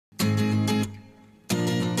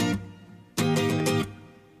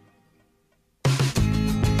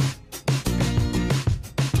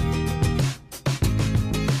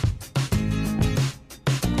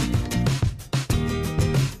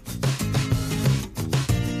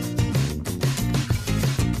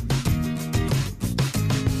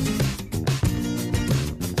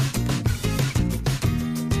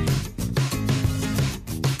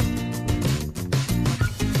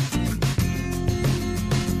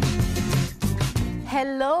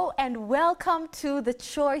Hello and welcome to The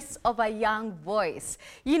Choice of a Young Voice.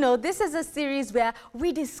 You know, this is a series where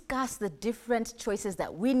we discuss the different choices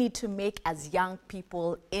that we need to make as young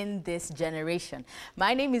people in this generation.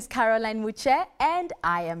 My name is Caroline Muche and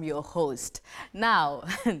I am your host. Now,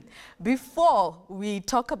 before we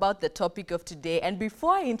talk about the topic of today and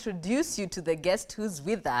before I introduce you to the guest who's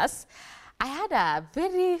with us, I had a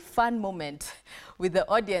very fun moment with the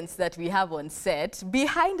audience that we have on set.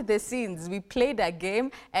 Behind the scenes, we played a game,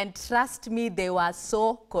 and trust me, they were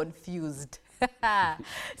so confused.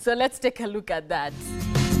 So let's take a look at that.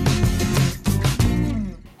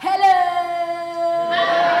 Hello!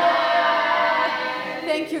 Hi.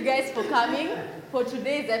 Thank you guys for coming for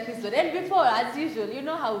today's episode. And before, as usual, you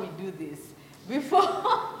know how we do this.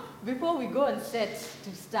 Before we go on set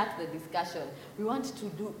to start the discussion, we want to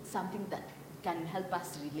do something that can help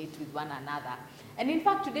us relate with one another. And in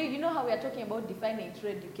fact, today, you know how we are talking about defining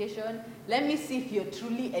true education? Let me see if you're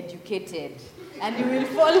truly educated. And you will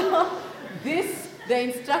follow the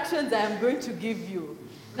instructions I am going to give you.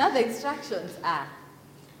 Now the instructions are,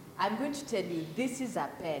 I'm going to tell you, this is a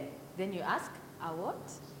pen. Then you ask, a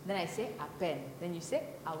what? Then I say, a pen. Then you say,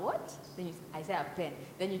 a what? Then I say, a pen.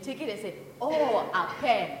 Then you take it and say, oh, a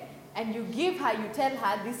pen. And you tell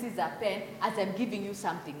her this is a pen as I'm giving you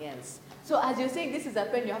something else. So as you're saying this is a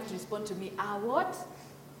pen, you have to respond to me, ah, what?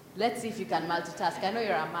 Let's see if you can multitask. I know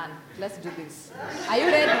you're a man. Let's do this. Are you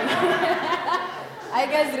ready? Are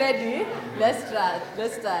you guys ready? Let's start.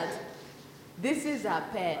 This is a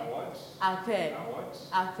pen. A what? A pen. A what?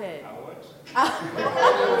 A pen. A what? A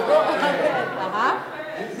pen. Uh-huh.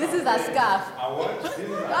 This is a scarf. A what? This is a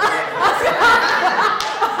scarf.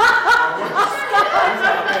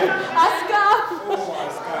 Oh, a scarf.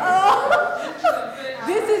 Oh.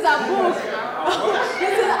 This is a book.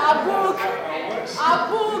 This is a book. A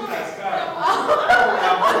book.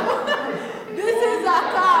 This is a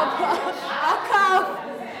cup. A cup.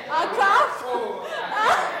 A cup.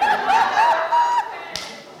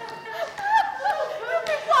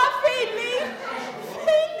 People are failing.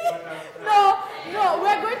 No,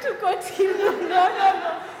 we're going to continue. No.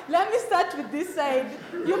 Let me start with this side.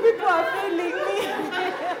 You people are failing me.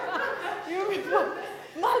 You people.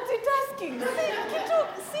 Multitasking.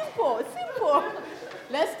 Simple.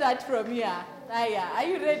 Let's start from here. Aya, are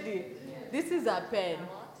you ready? This is a pen.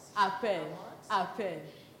 A pen. A pen.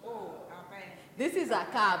 Oh, a pen. This is a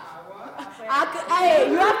cup. Hey,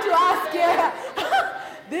 you have to ask here.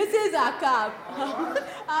 This is a cup.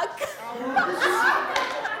 A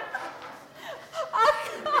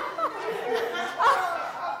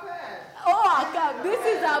Oh, a cup. This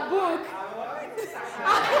is a book.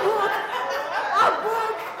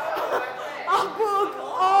 A book.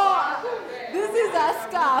 Oh, this is a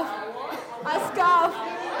scarf. A scarf.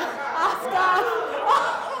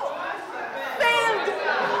 Failed.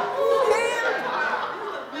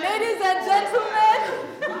 Ladies and gentlemen,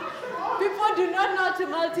 people do not know how to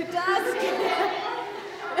multitask.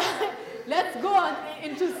 Let's go on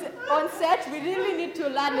set. We really need to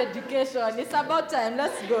learn education. It's about time.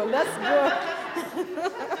 Let's go.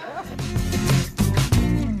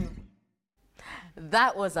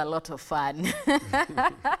 That was a lot of fun.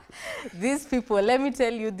 These people, let me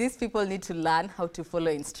tell you, these people need to learn how to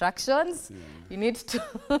follow instructions. Yeah. You need to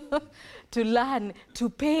learn to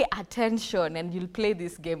pay attention, and you'll play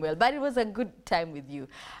this game well. But it was a good time with you.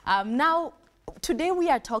 Now, today we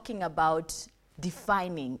are talking about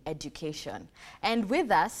defining education. And with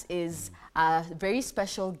us is a very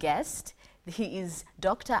special guest. He is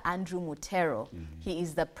Dr. Andrew Mutero. Mm-hmm. He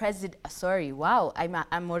is the president. Sorry, wow,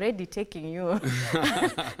 I'm already taking you.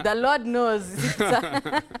 The Lord knows.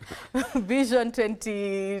 Vision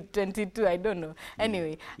 2022, I don't know.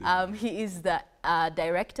 Anyway, he is the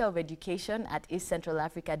Director of Education at East Central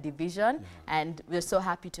Africa Division, and we're so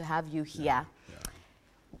happy to have you here. Yeah.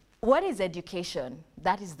 What is education?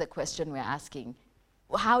 That is the question we're asking.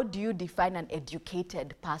 How do you define an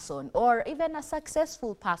educated person or even a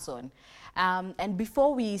successful person? And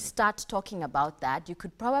before we start talking about that, you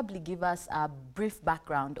could probably give us a brief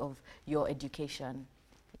background of your education.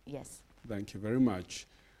 Yes. Thank you very much.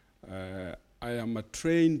 I am a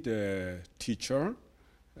trained teacher,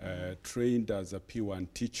 trained as a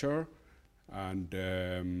P1 teacher, and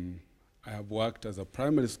I have worked as a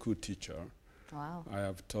primary school teacher. Wow. I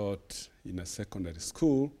have taught in a secondary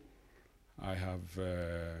school. I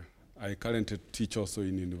currently teach also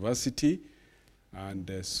in university, and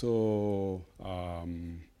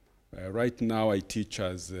right now I teach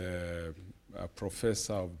as a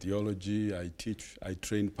professor of theology. I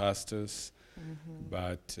train pastors,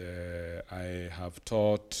 but I have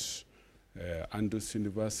taught Andrews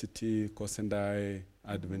University, Kosendai,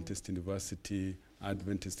 Adventist University,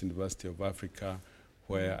 Adventist University of Africa,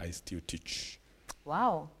 where I still teach.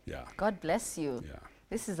 Wow. Yeah. God bless you. Yeah.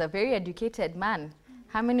 This is a very educated man.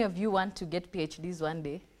 How many of you want to get PhDs one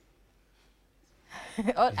day?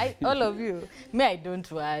 All of you. Me, I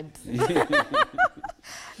don't want.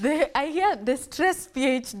 I hear the stress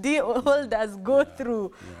PhD holders go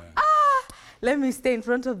through. Yeah. Let me stay in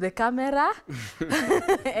front of the camera.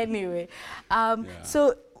 Anyway,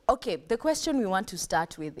 so, okay, the question we want to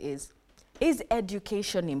start with is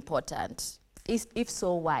education important? If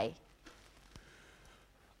so, why?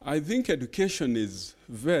 I think education is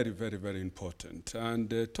very, very, very important.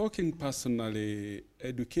 And talking personally,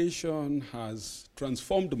 education has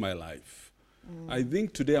transformed my life. I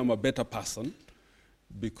think today I'm a better person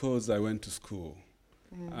because I went to school.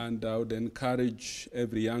 And I would encourage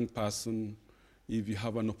every young person, if you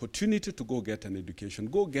have an opportunity to go get an education,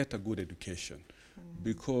 go get a good education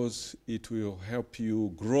because it will help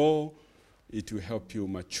you grow, it will help you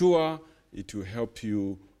mature, it will help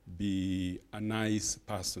you be a nice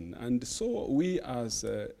person. And so we as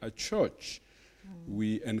a church,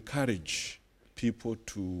 we encourage people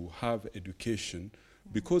to have education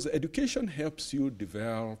because education helps you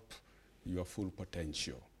develop your full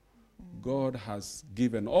potential. God has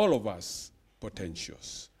given all of us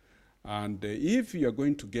potentials. And if you are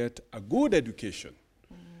going to get a good education,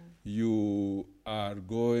 you are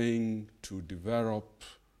going to develop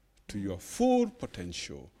to your full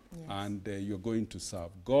potential. Yes. And you're going to serve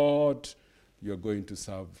God, you're going to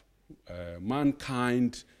serve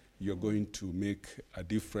mankind, you're going to make a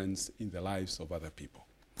difference in the lives of other people.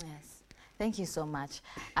 Yes, thank you so much.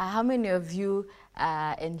 How many of you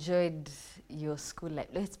enjoyed your school life,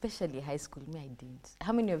 especially high school? Me, I didn't.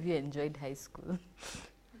 How many of you enjoyed high school?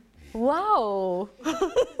 Wow!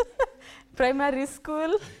 Primary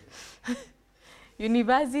school?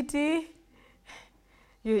 University?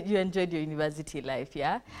 You enjoyed your university life,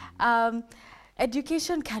 yeah?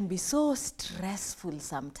 Education can be so stressful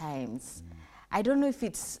sometimes. I don't know if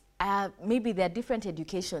it's, maybe there are different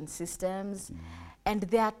education systems, and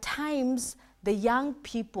there are times the young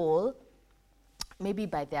people, maybe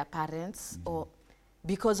by their parents or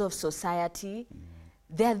because of society,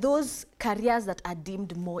 there are those careers that are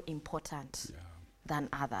deemed more important than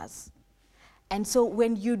others. And so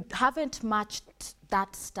when you haven't matched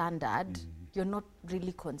that standard, you're not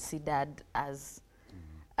really considered as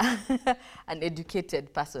an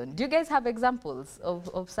educated person. Do you guys have examples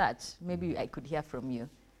of such? Maybe I could hear from you.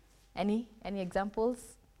 Any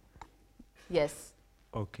examples? Yes.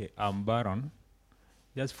 Okay, I'm Baron.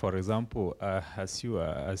 Just for example, as you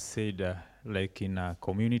said, like in a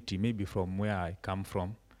community, maybe from where I come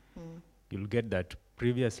from, you'll get that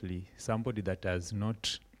previously somebody that has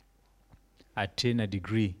not attained a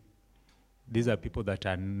degree, these are people that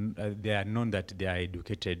are they are known that they are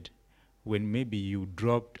educated. When maybe you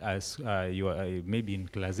dropped as you are maybe in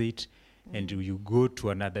class 8 and you go to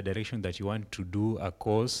another direction that you want to do a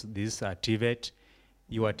course, this TVET,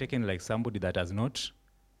 you are taken like somebody that has not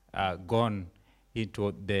gone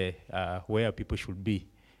into the where people should be.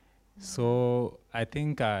 So I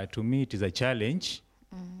think to me it is a challenge.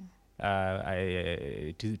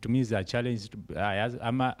 To me it's a challenge.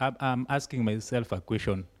 I'm asking myself a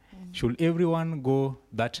question. Should everyone go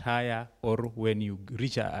that higher, or when you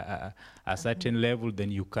reach a certain level,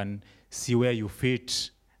 then you can see where you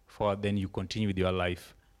fit for, then you continue with your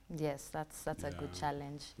life? Yes, that's a good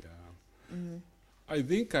challenge. Yeah. I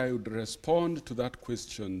think I would respond to that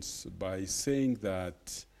question by saying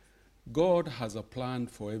that God has a plan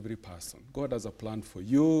for every person. God has a plan for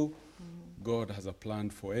you. God has a plan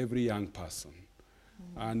for every young person.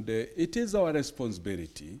 And it is our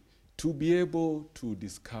responsibility to be able to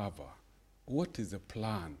discover what is the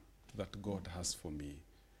plan that God has for me.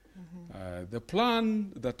 The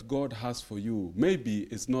plan that God has for you maybe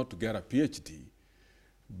is not to get a PhD,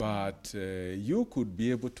 but you could be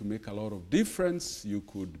able to make a lot of difference. You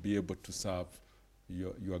could be able to serve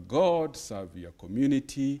your God, serve your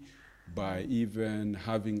community by even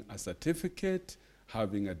having a certificate,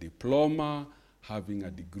 having a diploma, having a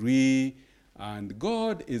degree. And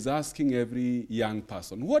God is asking every young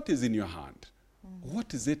person, what is in your hand?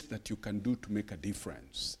 What is it that you can do to make a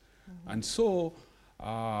difference? And so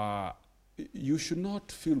you should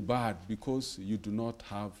not feel bad because you do not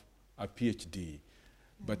have a PhD.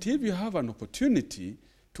 But if you have an opportunity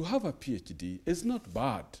to have a PhD, it's not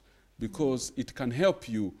bad because it can help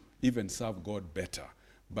you even serve God better.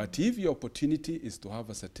 But if your opportunity is to have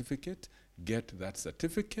a certificate, get that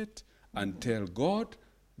certificate and tell God,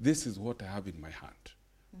 this is what I have in my hand.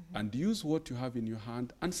 And use what you have in your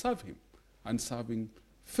hand and serve Him. And serving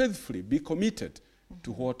faithfully, be committed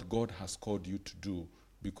to what God has called you to do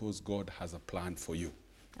because God has a plan for you.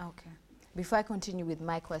 Okay. Before I continue with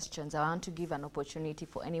my questions, I want to give an opportunity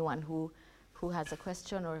for anyone who has a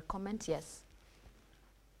question or a comment. Yes.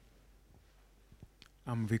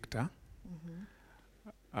 I'm Victor.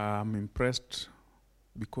 I'm impressed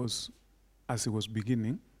because as he was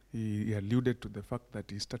beginning, he alluded to the fact that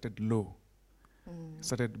he started low.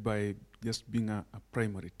 Started by just being a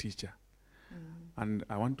primary teacher. And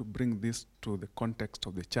I want to bring this to the context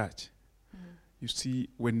of the church. You see,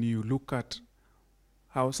 when you look at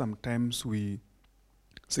how sometimes we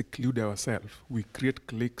seclude ourselves, we create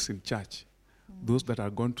cliques in church. Those that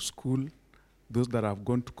have gone to school, those that have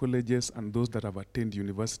gone to colleges, and those that have attained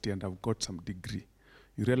university and have got some degree.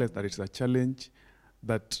 You realize that it's a challenge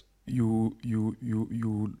that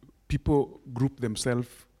people group themselves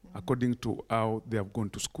according to how they have gone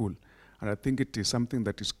to school. And I think it is something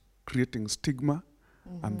that is creating stigma,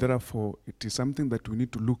 and therefore it is something that we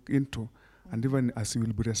need to look into. And even as you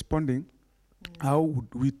will be responding, how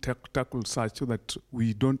would we tackle such so that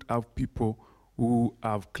we don't have people who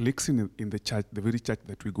have cliques in the church, the very church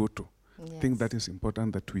that we go to? Yes. I think that is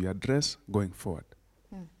important that we address going forward.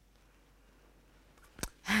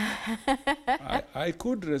 I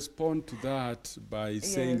could respond to that by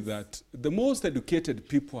saying that the most educated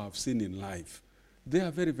people I've seen in life, they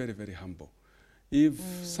are very, very, very humble. If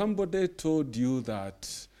somebody told you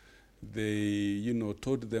that they,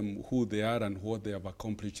 told them who they are and what they have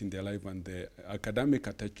accomplished in their life and the academic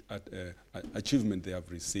achievement they have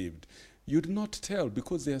received, you'd not tell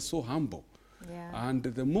because they are so humble. Yeah. And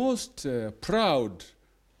the most proud,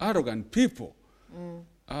 arrogant people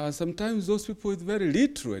are sometimes those people with very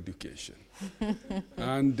little education.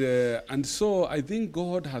 And so I think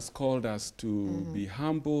God has called us to be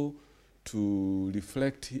humble, to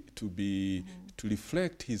reflect, to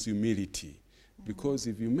reflect His humility. Because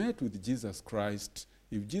if you met with Jesus Christ,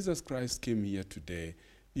 if Jesus Christ came here today,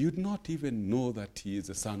 you'd not even know that He is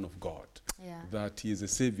the Son of God, that He is the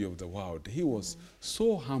Savior of the world. He was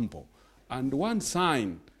so humble. And one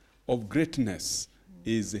sign of greatness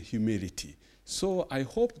is humility. So I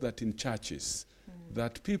hope that in churches,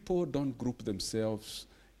 that people don't group themselves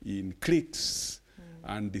in cliques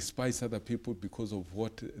and despise other people because of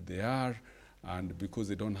what they are and because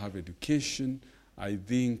they don't have education. I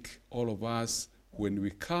think all of us, when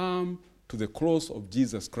we come to the cross of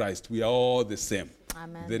Jesus Christ, we are all the same.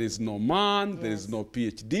 Amen. There is no man, there is no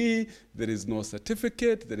PhD, there is no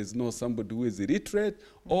certificate, there is no somebody who is illiterate.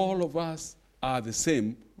 All of us are the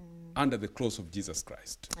same under the cross of Jesus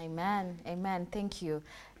Christ. Amen. Amen. Thank you.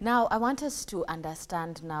 Now, I want us to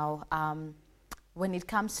understand now when it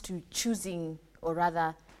comes to choosing, or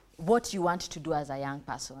rather, what you want to do as a young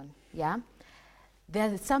person. Yeah?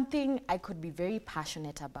 There's something I could be very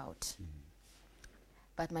passionate about.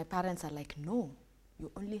 But my parents are like, no, you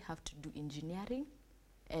only have to do engineering.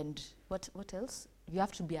 And what else? You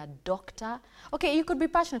have to be a doctor. Okay, you could be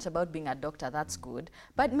passionate about being a doctor, that's good.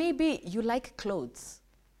 But maybe you like clothes.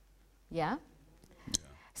 Yeah?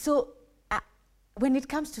 So when it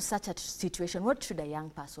comes to such a situation, what should a young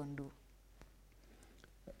person do?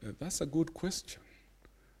 That's a good question.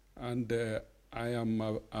 And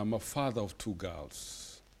I'm a father of 2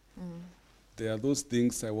 girls. There are those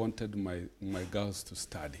things I wanted my girls to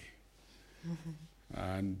study.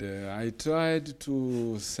 And I tried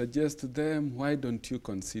to suggest to them, why don't you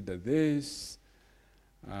consider this?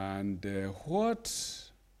 And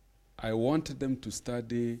what I wanted them to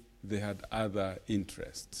study, they had other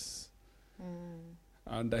interests.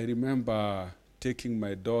 And I remember taking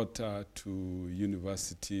my daughter to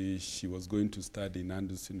university. She was going to study in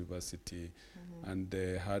Andrews University, and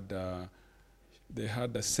they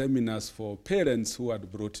had seminars for parents who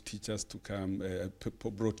had brought teachers to come,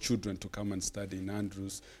 brought children to come and study in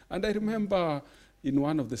Andrews. And I remember in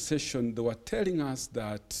one of the sessions, they were telling us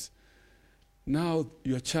that now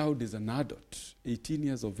your child is an adult, 18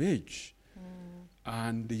 years of age,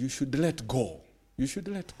 and you should let go. You should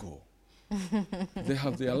let go. They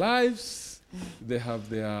have their lives, they have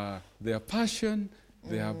their passion,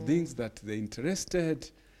 they have things that they're interested.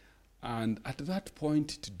 And at that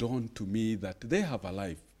point, it dawned to me that they have a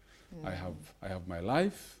life. I have my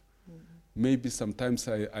life. Maybe sometimes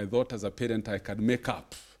I thought as a parent I could make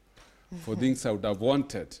up for things I would have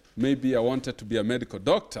wanted. Maybe I wanted to be a medical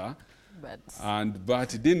doctor,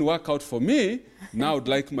 but it didn't work out for me. Now I'd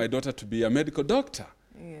like my daughter to be a medical doctor.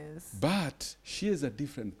 Yes. But she is a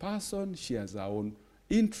different person. She has her own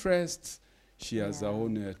interests. She has her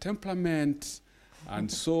own temperament.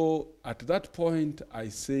 And so at that point, I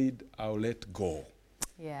said, I'll let go.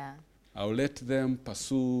 Yeah. I'll let them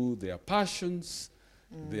pursue their passions,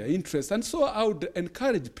 their interests. And so I would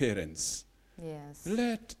encourage parents. Yes.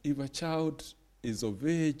 If a child is of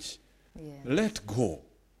age, Yes. let go.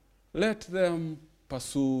 Let them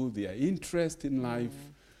pursue their interest in life.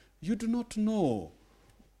 You do not know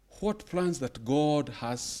what plans that God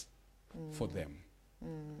has for them.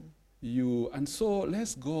 And so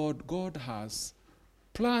God has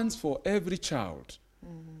plans for every child.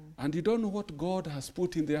 And you don't know what God has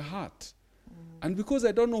put in their heart. And because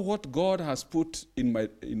I don't know what God has put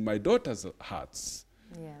in my daughter's hearts,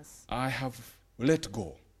 Yes. I have let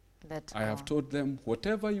go. I have told them,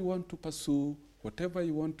 whatever you want to pursue, whatever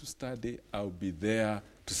you want to study, I'll be there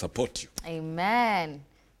to support you. Amen.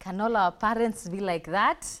 Can all our parents be like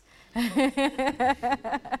that?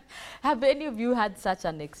 Have any of you had such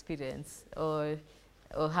an experience? Or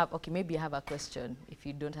maybe you have a question if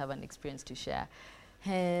you don't have an experience to share.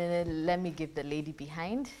 Let me give the lady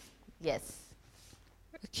behind. Yes.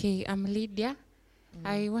 Okay, I'm Lydia.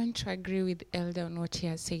 I want to agree with Elder on what he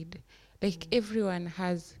has said. Like everyone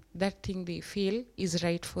has that thing they feel is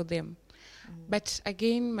right for them. But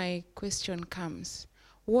again, my question comes,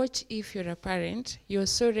 what if you're a parent, you're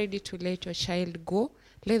so ready to let your child go,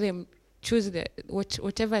 let them choose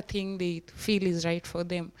whatever thing they feel is right for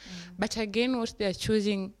them. But again, what they're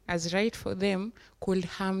choosing as right for them could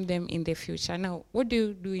harm them in the future. Now, what do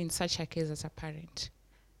you do in such a case as a parent?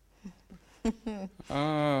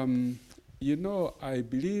 I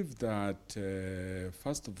believe that,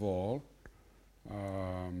 first of all,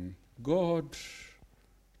 God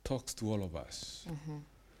talks to all of us.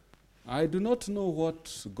 I do not know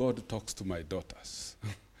what God talks to my daughters.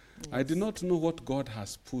 I do not know what God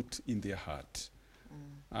has put in their heart.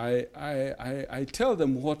 I tell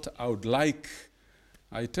them what I would like.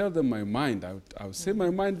 I tell them my mind. I would say my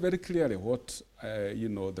mind very clearly, what,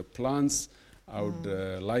 the plans I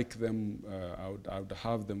would like them, I would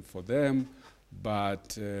have them for them.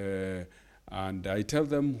 But, and I tell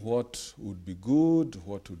them what would be good,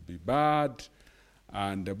 what would be bad.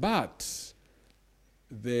 But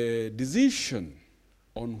the decision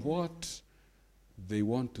on what they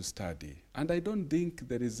want to study, and I don't think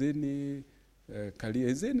there is any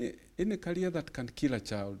career, any career that can kill a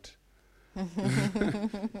child.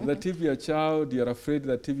 That if you're afraid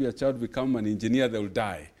that if your child become an engineer, they will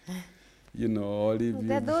die. Or if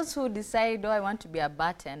There are those who decide, I want to be a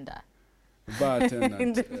bartender.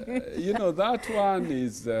 Attendant. That one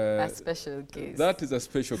is a special case. That is a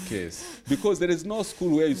special case because there is no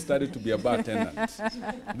school where you study to be a bartender.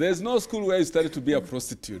 There's no school where you study to be a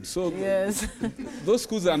prostitute. So yes. Those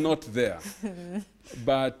schools are not there.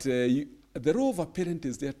 But the role of a parent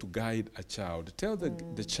is there to guide a child. Tell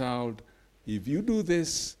the child, if you do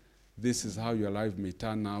this, this is how your life may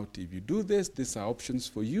turn out. If you do this, these are options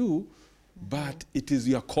for you, but it is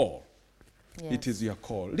your call. Yes. It is your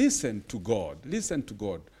call. Listen to God. Listen to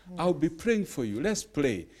God. Yes. I'll be praying for you. Let's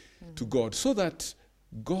pray to God so that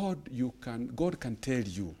God can tell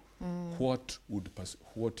you what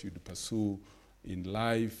you'd pursue in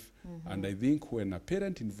life. And I think when a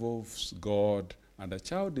parent involves God and a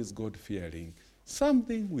child is God-fearing,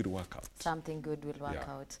 something will work out. Something good will work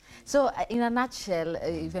out. So in a nutshell,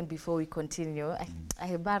 even before we continue,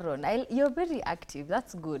 Baron, you're very active.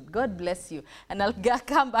 That's good. God bless you. And I'll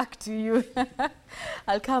come back to you.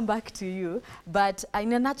 I'll come back to you. But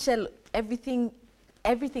in a nutshell, everything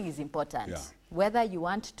is important. Yeah. Whether you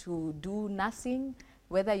want to do nursing,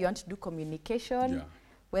 whether you want to do communication,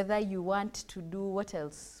 whether you want to do, what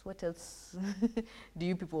else do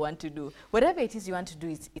you people want to do? Whatever it is you want to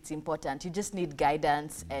do, it's important. You just need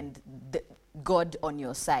guidance and God on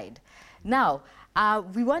your side. Now,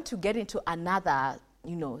 we want to get into another,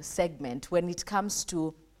 segment when it comes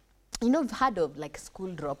to, we've heard of like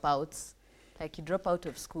school dropouts, like you drop out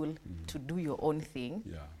of school to do your own thing.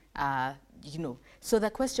 Yeah. So the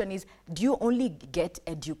question is, do you only get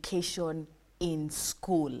education in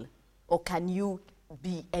school, or can you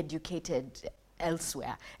be educated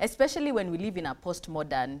elsewhere, especially when we live in a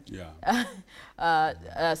postmodern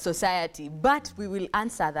society? But we will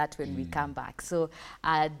answer that when we come back. So,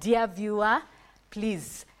 dear viewer,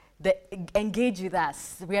 please engage with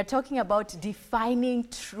us. We are talking about defining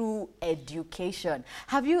true education.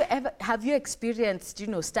 Have you experienced,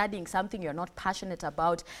 studying something you're not passionate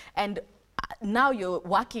about, and now you're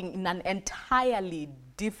working in an entirely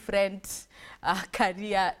different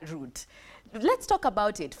career route? Let's talk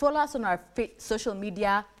about it. Follow us on our social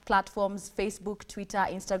media platforms, Facebook, Twitter,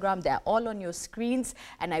 Instagram. They're all on your screens.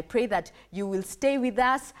 And I pray that you will stay with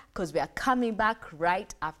us because we are coming back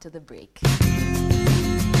right after the break.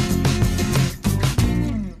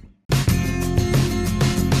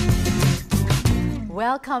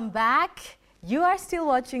 Welcome back. You are still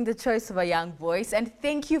watching The Choice of a Young Voice, and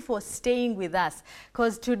thank you for staying with us,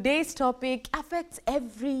 because today's topic affects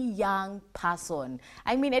every young person.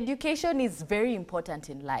 I mean, education is very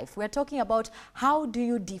important in life. We're talking about how do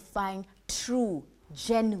you define true,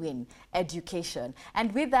 genuine education.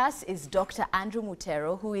 And with us is Dr. Andrew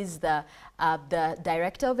Mutero, who is the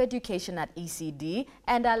Director of Education at ECD,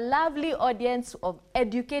 and a lovely audience of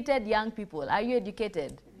educated young people. Are you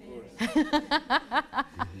educated?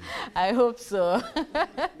 I hope so.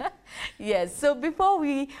 Yes. So before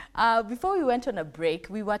we went on a break,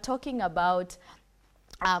 we were talking about.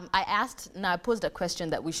 I posed a question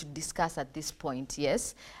that we should discuss at this point.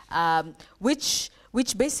 Yes, which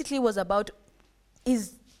basically was about: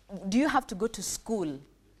 do you have to go to school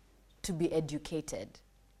to be educated?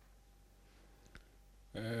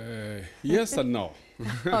 Yes and no.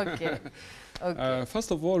 Okay. Okay.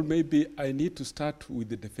 First of all, maybe I need to start with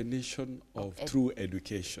the definition of true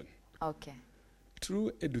education. Okay.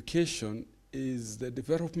 True education is the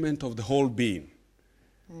development of the whole being.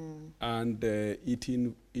 And it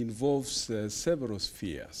involves several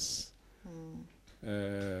spheres.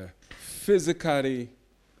 Physically,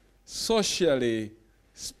 socially,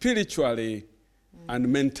 spiritually, and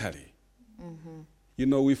mentally. You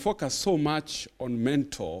know, we focus so much on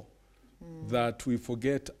mental that we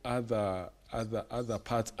forget other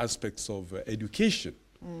aspects of education.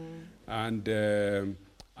 And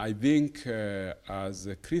I think as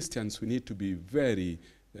Christians we need to be very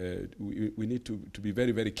we need to be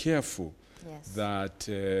very, very careful. Yes. That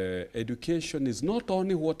education is not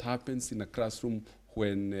only what happens in a classroom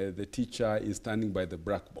when the teacher is standing by the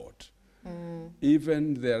blackboard.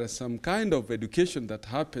 Even there is some kind of education that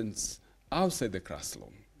happens outside the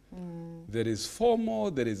classroom. There is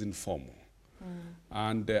formal, there is informal.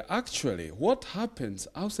 And actually, what happens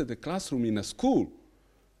outside the classroom in a school,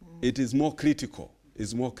 it is more critical.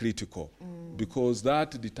 Is more critical because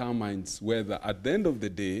that determines whether at the end of the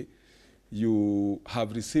day you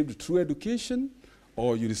have received true education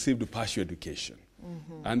or you received partial education.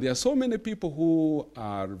 And there are so many people who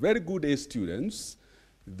are very good A students.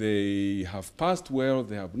 They have passed well,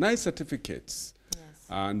 they have nice certificates. Yes.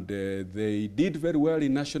 And they did very well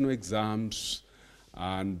in national exams,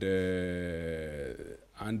 and they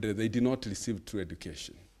did not receive true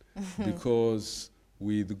education because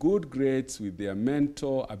with good grades, with their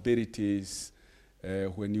mental abilities,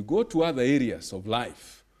 when you go to other areas of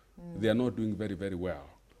life, they are not doing very, very well.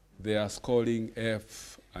 They are scoring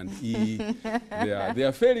F and E. They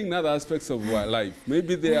are failing in other aspects of life.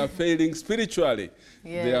 Maybe they are failing spiritually.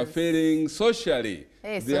 Yes. They are failing socially.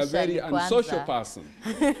 Hey, they are very unsocial person.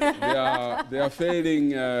 They are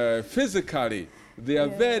failing physically. They are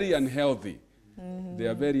very unhealthy. They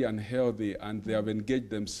are very unhealthy, and they have engaged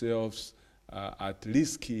themselves at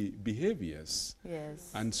risky behaviors.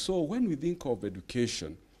 Yes. And so when we think of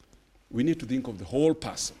education, we need to think of the whole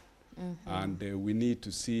person. And we need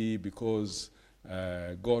to see, because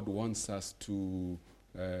God wants us to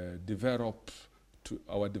develop,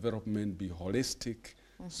 our development be holistic,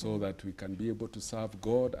 so that we can be able to serve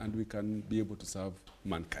God and we can be able to serve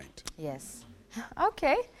mankind. Yes.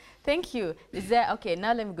 Okay. Thank you. Okay,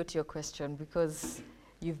 now let me go to your question, because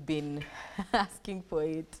you've been asking for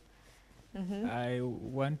it. I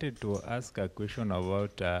wanted to ask a question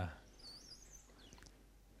about,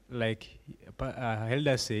 like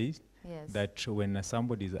Helder says, Yes. that when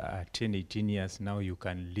somebody is 18 years, now you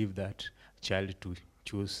can leave that child to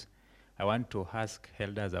choose. I want to ask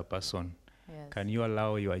Helder as a person, Yes. can you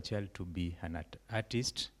allow your child to be an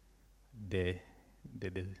artist? The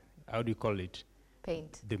how do you call it?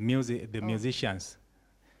 Paint. The musicians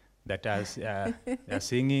that are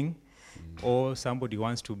singing, or somebody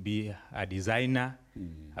wants to be a designer,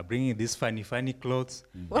 bringing these funny clothes,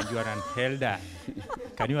 and you are an elder.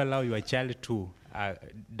 Can you allow your child to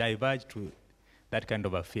diverge to that kind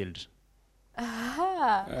of a field?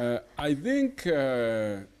 I think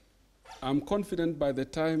I'm confident by the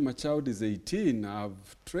time a child is 18,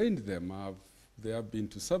 I've trained them. They have been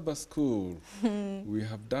to Sabbath school. We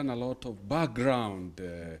have done a lot of background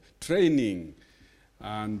training.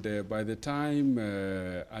 And by the time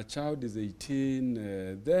a child is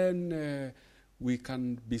 18, then we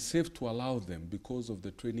can be safe to allow them, because of the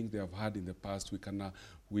training they have had in the past.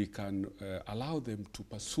 We can allow them to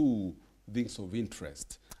pursue things of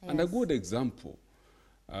interest. Yes. And a good example,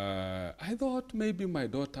 I thought maybe my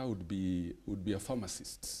daughter would be a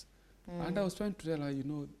pharmacist. And I was trying to tell her, you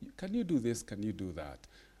know, can you do this, can you do that?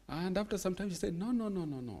 And after some time she said,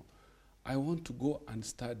 no. I want to go and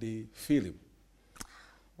study film.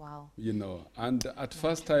 Wow. You know, and at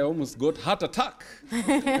first I almost got heart attack.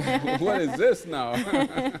 What is this now?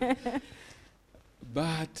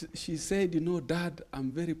 But she said, Dad,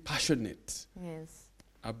 I'm very passionate Yes.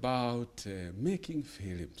 about making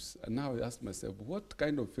films. And now I asked myself, what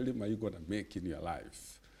kind of film are you going to make in your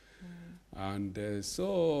life? And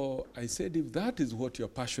so I said, if that is what you're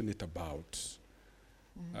passionate about,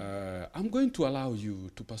 I'm going to allow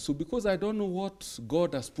you to pursue, because I don't know what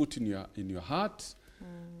God has put in your heart.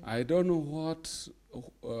 I don't know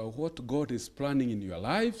what God is planning in your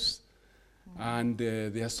lives. And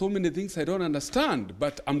there are so many things I don't understand,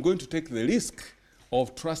 but I'm going to take the risk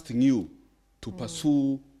of trusting you to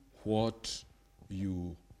pursue what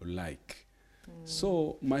you like.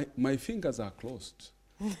 So my fingers are closed.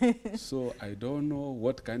 So I don't know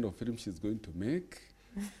what kind of film she's going to make.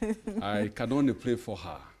 I can only pray for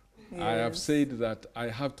her. Yes. I have said that I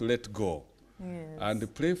have to let go. Yes.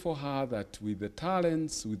 And pray for her that with the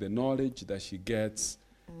talents, with the knowledge that she gets,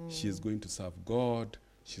 she is going to serve God.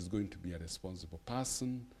 She's going to be a responsible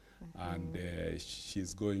person, and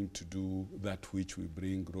she's going to do that which will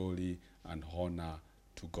bring glory and honor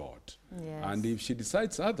to God. Yes. And if she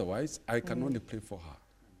decides otherwise, I can only pray for her.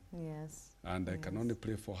 Yes. And I can only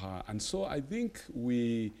pray for her. And so I think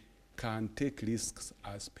we can take risks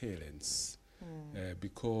as parents,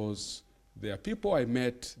 because there are people I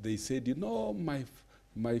met, they said,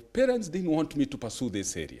 my parents didn't want me to pursue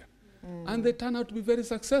this area. And they turned out to be very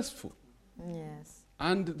successful. Yes.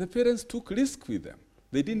 And the parents took risk with them.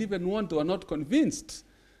 They didn't even want, they were not convinced.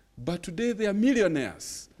 But today they are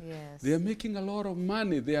millionaires. Yes. They are making a lot of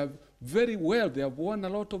money. They are very well. They have won a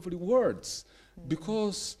lot of rewards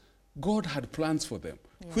because God had plans for them,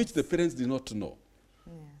 which the parents did not know.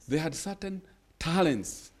 Yes. They had certain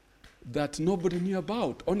talents that nobody knew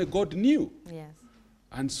about. Only God knew. Yes.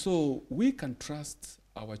 And so we can trust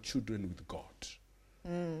our children with God.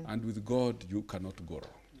 And with God, you cannot go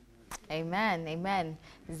wrong. Amen. Amen.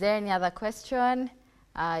 Is there any other question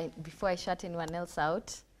before I shut anyone else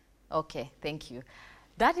out? Okay, thank you.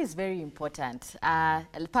 That is very important.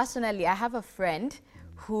 Personally, I have a friend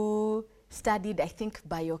who studied, I think,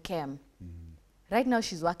 biochem. Right now,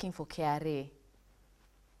 she's working for KRA.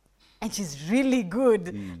 And she's really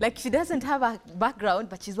good. Like, she doesn't have a background,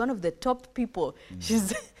 but she's one of the top people.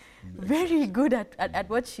 She's very good at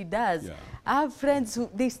what she does. Yeah. I have friends who,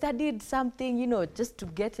 they studied something, just to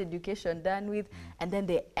get education done with, and then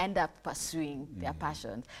they end up pursuing their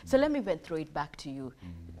passions. So let me even throw it back to you.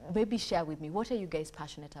 Maybe share with me, what are you guys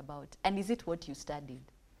passionate about? And is it what you studied?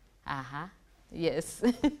 Yes.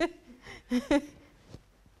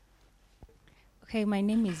 Okay, my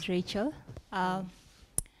name is Rachel. I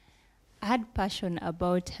had passion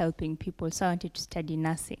about helping people, so I wanted to study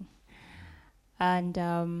nursing. And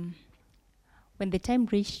when the time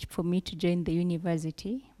reached for me to join the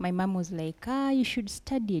university, my mom was like, you should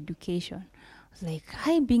study education. I was like,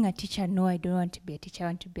 hi, being a teacher, no, I don't want to be a teacher, I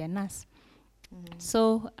want to be a nurse.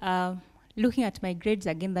 So looking at my grades,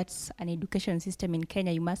 again, that's an education system in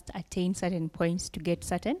Kenya. You must attain certain points to get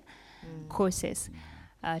certain courses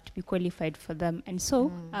to be qualified for them. And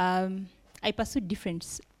so I pursued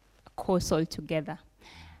different courses altogether.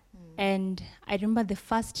 And I remember the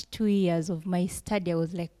first 2 years of my study, I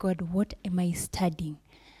was like, God, what am I studying?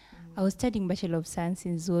 I was studying Bachelor of Science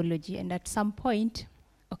in Zoology. And at some point,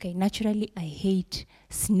 naturally, I hate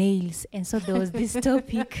snails. And so there was this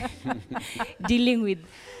topic dealing with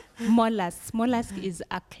mollusks. Mollusk is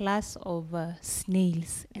a class of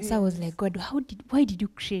snails. And so I was like, God, why did you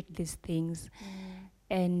create these things?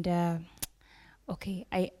 And to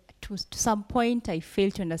some point, I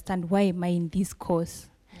failed to understand why am I in this course.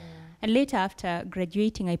 And later, after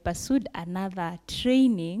graduating, I pursued another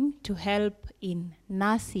training to help in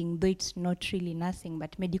nursing, though it's not really nursing,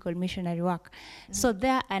 but medical missionary work. So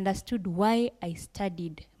there I understood why I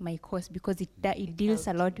studied my course, because it deals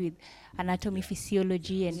a lot with anatomy,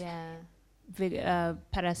 physiology, and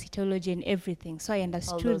parasitology and everything. So I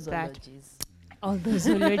understood that. All those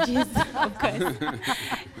zoologies, of course.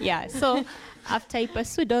 Yeah, so after I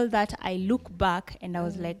pursued all that, I look back and I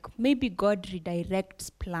was like, maybe God redirects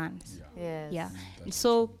plans. Yes. Yeah.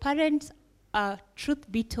 So parents,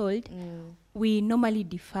 truth be told, we normally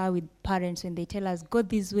differ with parents when they tell us, go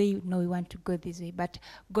this way, no, we want to go this way. But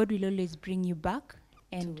God will always bring you back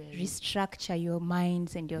and restructure your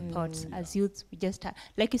minds and your thoughts. As youths, we just,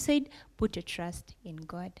 like you said, put your trust in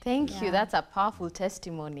God. Thank you. That's a powerful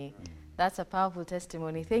testimony. That's a powerful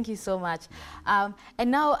testimony. Thank you so much. And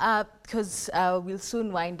now, because we'll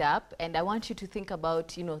soon wind up, and I want you to think about,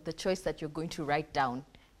 the choice that you're going to write down,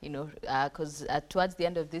 because towards the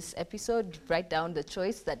end of this episode, write down the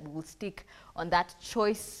choice that will stick on that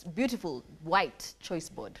choice, beautiful white choice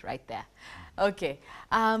board right there. Okay.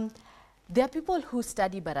 There are people who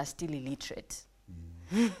study but are still illiterate.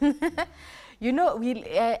 You know,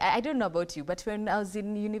 I don't know about you, but when I was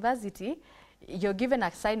in university, you're given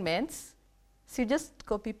assignments, so you just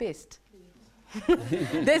copy paste.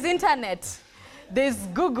 There's internet, there's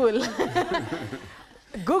Google.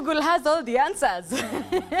 Google has all the answers.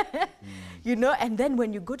 You know, and then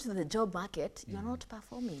when you go to the job market, you're not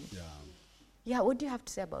performing. Yeah. Yeah, what do you have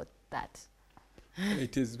to say about that?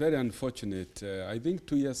 It is very unfortunate. I think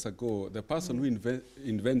 2 years ago, the person who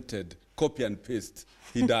invented copy and paste,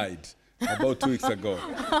 he died about 2 weeks ago.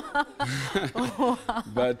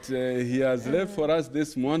 But he has left for us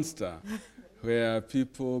this monster where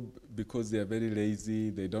people, because they are very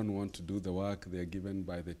lazy, they don't want to do the work they are given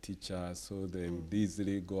by the teacher, so they would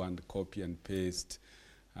easily go and copy and paste.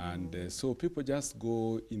 And so people just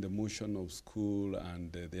go in the motion of school,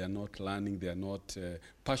 and they are not learning, they are not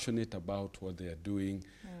passionate about what they are doing.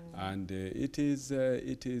 And it is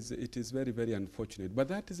very, very unfortunate. But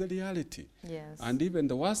that is a reality. Yes. And even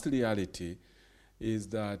the worst reality is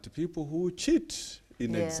that people who cheat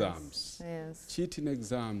in exams, cheat in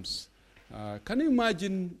exams. Can you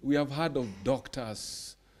imagine, we have heard of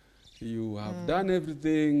doctors, you have done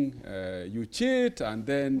everything, you cheat, and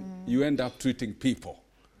then you end up treating people.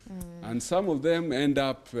 And some of them end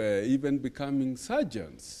up even becoming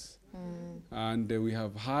surgeons. And we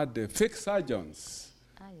have had fake surgeons.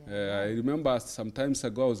 I remember some time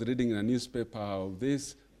ago I was reading in a newspaper of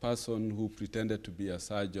this person who pretended to be a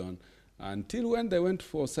surgeon, until when they went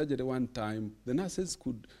for surgery one time, the nurses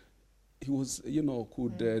could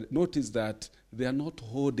notice that they are not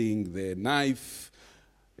holding the knife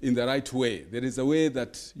in the right way. There is a way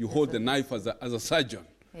that you hold the knife as a surgeon.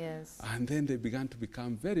 Yes. And then they began to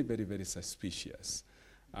become very, very, very suspicious.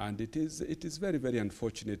 And it is very, very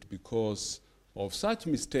unfortunate because of such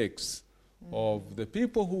mistakes of the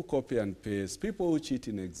people who copy and paste, people who cheat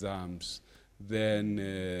in exams.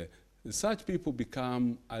 Then such people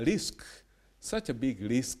become a risk, such a big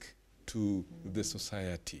risk to the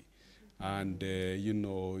society. And you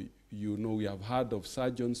know, we have heard of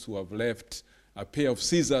surgeons who have left a pair of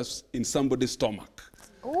scissors in somebody's stomach.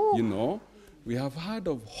 Ooh. You know, we have heard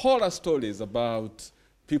of horror stories about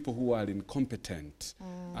people who are incompetent.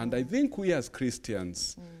 And I think we as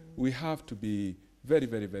Christians, we have to be very,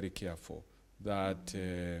 very, very careful that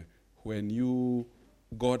when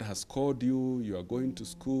God has called you, you are going to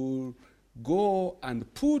school, go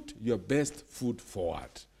and put your best foot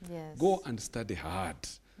forward. Yes. Go and study hard.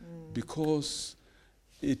 Because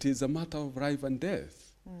it is a matter of life and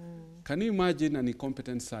death. Can you imagine an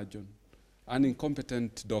incompetent surgeon, an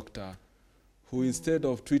incompetent doctor, who instead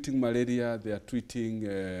of treating malaria, they are treating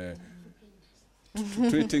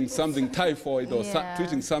treating something typhoid or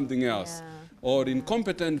treating something else? Or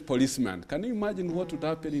incompetent policeman. Can you imagine what would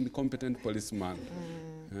happen in incompetent policeman?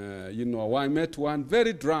 You know, I met one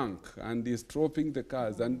very drunk, and he's dropping the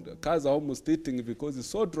cars, and cars are almost hitting because he's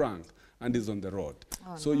so drunk and is on the road.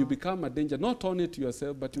 Oh, so you become a danger, not only to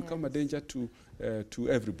yourself, but you become a danger to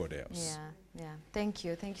everybody else. Yeah. Thank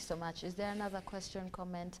you so much. Is there another question,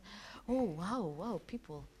 comment? Oh, wow,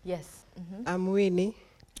 people. Yes. I'm Winnie.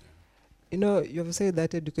 You know, you have said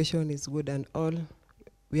that education is good and all.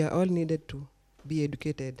 We are all needed to be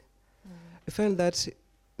educated. I find that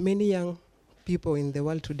many young people in the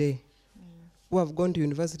world today who have gone to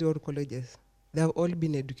university or colleges, they have all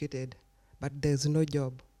been educated, but there's no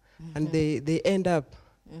job. And they end up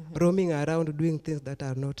roaming around doing things that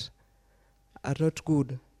are not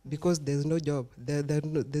good because there's no job.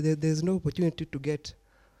 There's no opportunity to get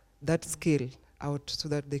that skill out so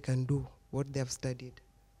that they can do what they have studied.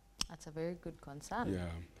 That's a very good concern.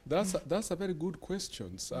 Yeah, that's a very good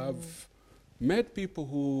question. I've met people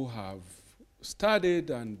who have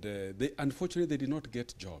studied and unfortunately they did not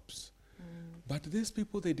get jobs. But these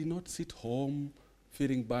people, they did not sit home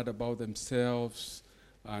feeling bad about themselves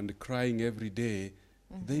and crying every day.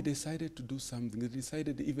 They decided to do something. They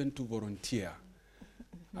decided even to volunteer.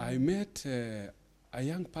 I met a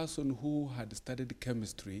young person who had studied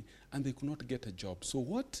chemistry and they could not get a job. So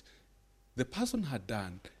what the person had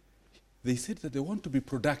done, they said that they want to be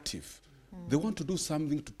productive. They want to do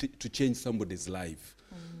something to change somebody's life.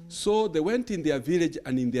 So they went in their village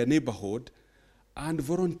and in their neighborhood and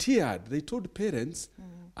volunteered. They told parents,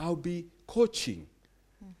 I'll be coaching,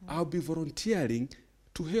 I'll be volunteering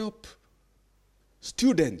to help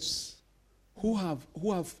students who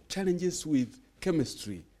have challenges with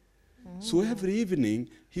chemistry. So every evening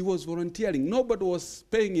he was volunteering. Nobody was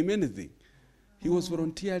paying him anything. He was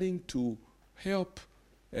volunteering to help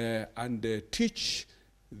and teach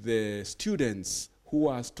the students who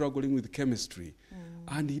are struggling with chemistry.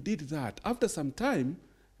 And he did that. After some time,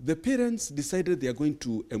 the parents decided they are going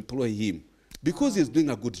to employ him because he's doing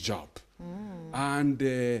a good job. And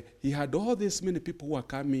he had all these many people who were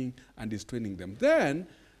coming and he's training them. Then,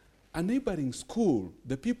 a neighboring school,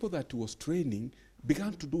 the people that he was training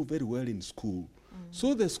began to do very well in school.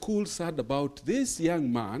 So the school heard about this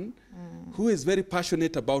young man who is very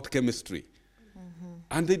passionate about chemistry.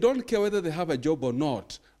 And they don't care whether they have a job or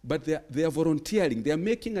not, but they are volunteering, they are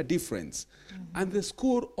making a difference. And the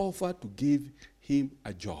school offered to give him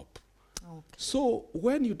a job. Okay. So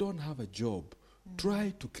when you don't have a job,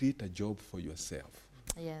 try to create a job for yourself.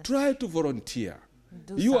 Yes. Try to volunteer.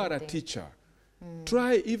 Do You are a something. teacher.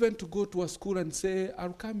 Try even to go to a school and say,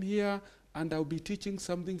 I'll come here and I'll be teaching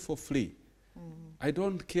something for free. I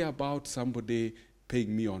don't care about somebody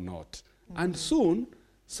paying me or not. And soon,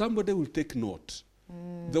 somebody will take note.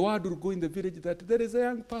 The word will go in the village that there is a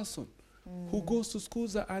young person who goes to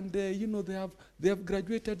schools and you know they have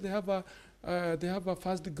graduated, they have a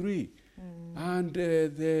first degree, and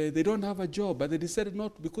they don't have a job, but they decided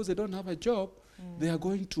not because they don't have a job, they are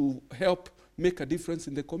going to help make a difference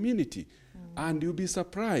in the community. And you'll be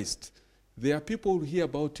surprised. There are people who hear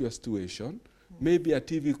about your situation. Maybe a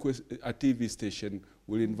TV station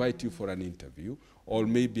will invite you for an interview, or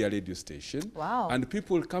maybe a radio station. Wow. And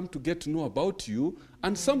people will come to get to know about you,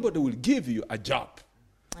 and somebody will give you a job.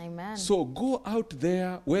 Amen. So go out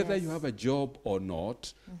there, whether Yes. you have a job or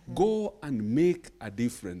not, go and make a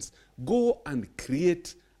difference. Go and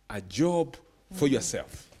create a job for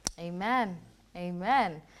yourself. Amen.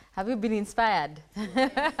 Amen. Have you been inspired?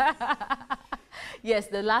 Yes,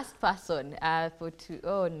 the last person.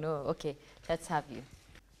 Oh, no. Okay, let's have you.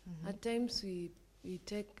 At times we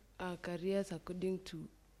take our careers according to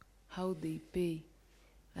how they pay.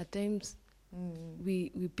 At times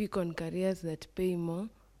we pick on careers that pay more,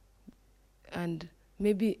 and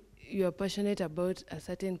maybe you are passionate about a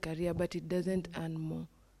certain career, but it doesn't earn more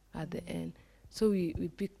at the end. So we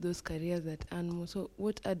pick those careers that earn more. So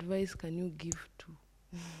what advice can you give to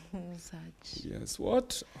such? Yes,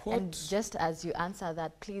 what? And just as you answer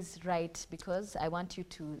that, please write, because I want you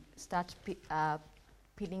to start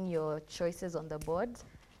pinning your choices on the board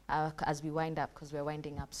as we wind up, because we're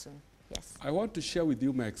winding up soon. Yes. I want to share with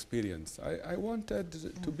you my experience. I wanted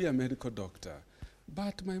to be a medical doctor,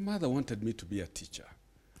 but my mother wanted me to be a teacher.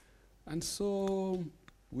 And so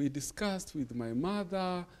we discussed with my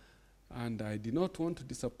mother, and I did not want to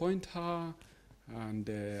disappoint her, and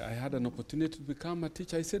I had an opportunity to become a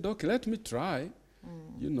teacher. I said, okay, let me try,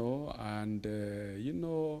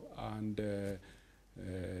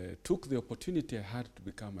 took the opportunity I had to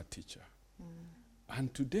become a teacher.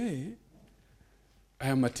 And today, I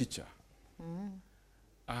am a teacher.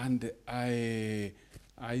 And I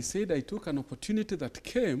said I took an opportunity that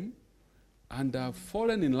came, and I've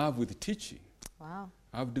fallen in love with teaching. Wow.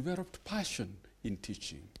 I've developed passion in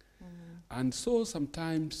teaching. And so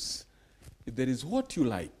sometimes there is what you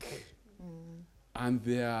like, and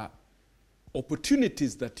there are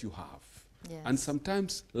opportunities that you have. Yes. And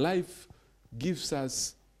sometimes life gives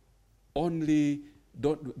us only,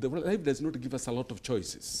 life does not give us a lot of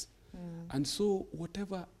choices. And so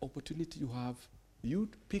whatever opportunity you have, you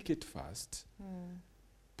pick it first,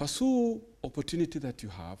 pursue opportunity that you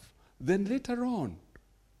have, then later on,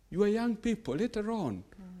 you are young people, later on,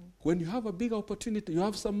 when you have a big opportunity, you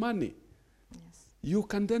have some money, Yes. you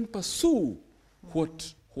can then pursue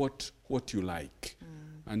what you like.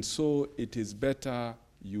 And so it is better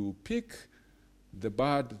you pick the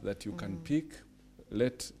bird that you can pick,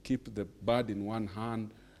 keep the bird in one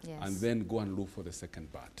hand, Yes. and then go and look for the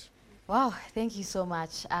second bird. Wow, thank you so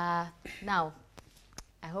much. Now,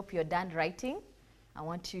 I hope you're done writing. I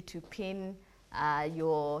want you to pin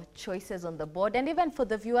your choices on the board. And even for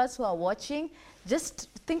the viewers who are watching, just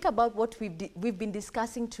think about what we've been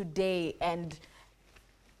discussing today, and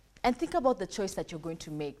think about the choice that you're going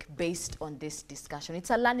to make based on this discussion. It's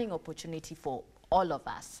a learning opportunity for all of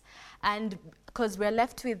us. And because we're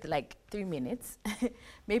left with like 3 minutes,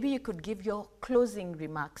 maybe you could give your closing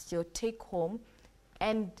remarks, your take home.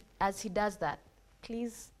 And as he does that,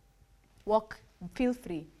 please feel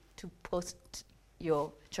free to post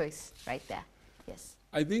your choice right there. Yes.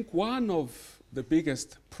 I think one of the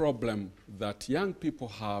biggest problem that young people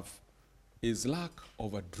have is lack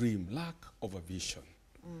of a dream, lack of a vision.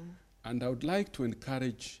 And I would like to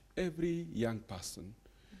encourage every young person,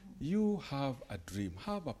 you have a dream,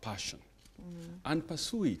 have a passion, and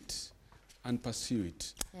pursue it,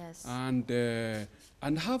 Yes.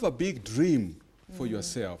 and have a big dream for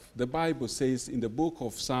yourself. The Bible says in the book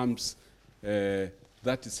of Psalms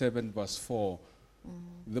 37 verse 4,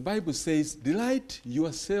 the Bible says, delight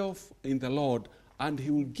yourself in the Lord, and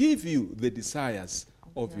he will give you the desires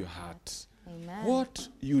of your heart. Amen. What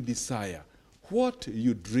you desire, what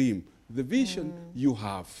you dream, the vision you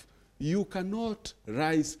have, you cannot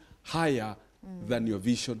rise higher than your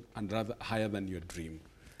vision and rather higher than your dream.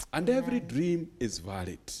 And every dream is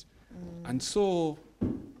valid. And so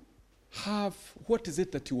what is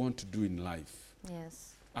it that you want to do in life?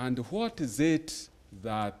 Yes. And what is it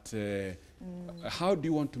that, how do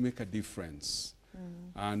you want to make a difference?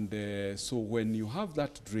 And so when you have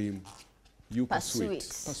that dream, you pursue it.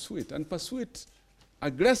 Pursue it, and pursue it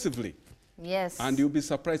aggressively. Yes. And you'll be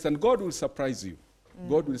surprised, and God will surprise you.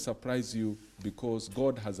 God will surprise you because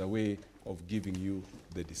God has a way of giving you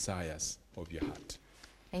the desires of your heart.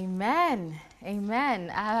 Amen. Amen.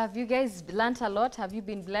 Have you guys learnt a lot? Have you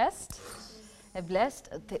been blessed? Blessed?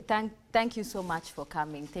 Thank you so much for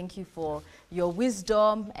coming. Thank you for your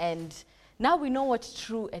wisdom. And now we know what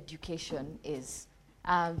true education is.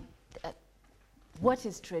 What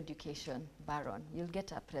is true education, Baron? You'll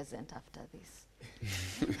get a present after this.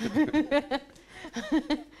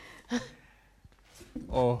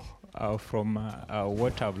 From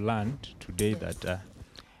what I've learned today, that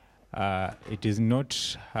it is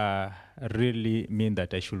not really mean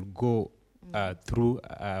that I should go through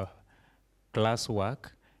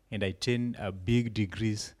classwork and attain big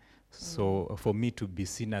degrees. So for me to be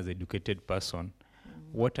seen as an educated person,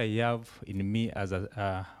 what I have in me as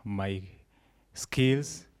my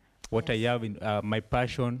skills, what I have in my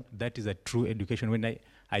passion, that is a true education. When I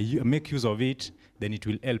make use of it, then it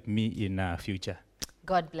will help me in future.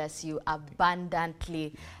 God bless you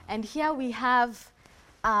abundantly. And here we have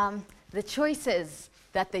the choices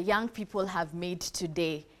that the young people have made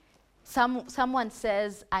today. Someone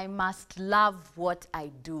says, I must love what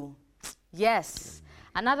I do. Yes.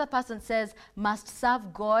 Another person says, must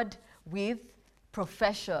serve God with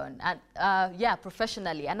profession, and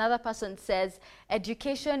professionally. Another person says,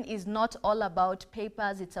 education is not all about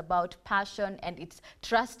papers, it's about passion, and it's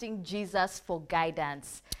trusting Jesus for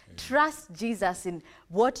guidance. Trust Jesus in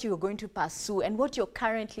what you're going to pursue and what you're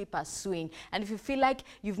currently pursuing. And if you feel like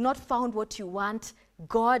you've not found what you want,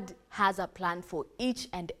 God has a plan for each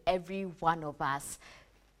and every one of us.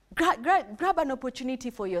 Grab an opportunity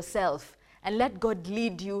for yourself and let God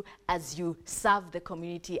lead you as you serve the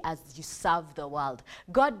community, as you serve the world.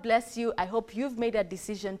 God bless you. I hope you've made a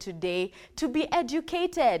decision today to be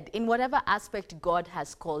educated in whatever aspect God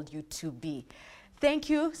has called you to be. Thank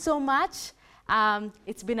you so much.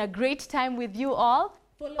 It's been a great time with you all.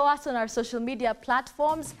 Follow us on our social media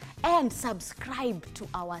platforms and subscribe to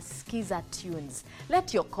our Skiza tunes.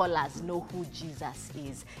 Let your callers know who Jesus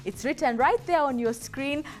is. It's written right there on your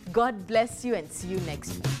screen. God bless you and see you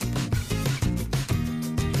next week.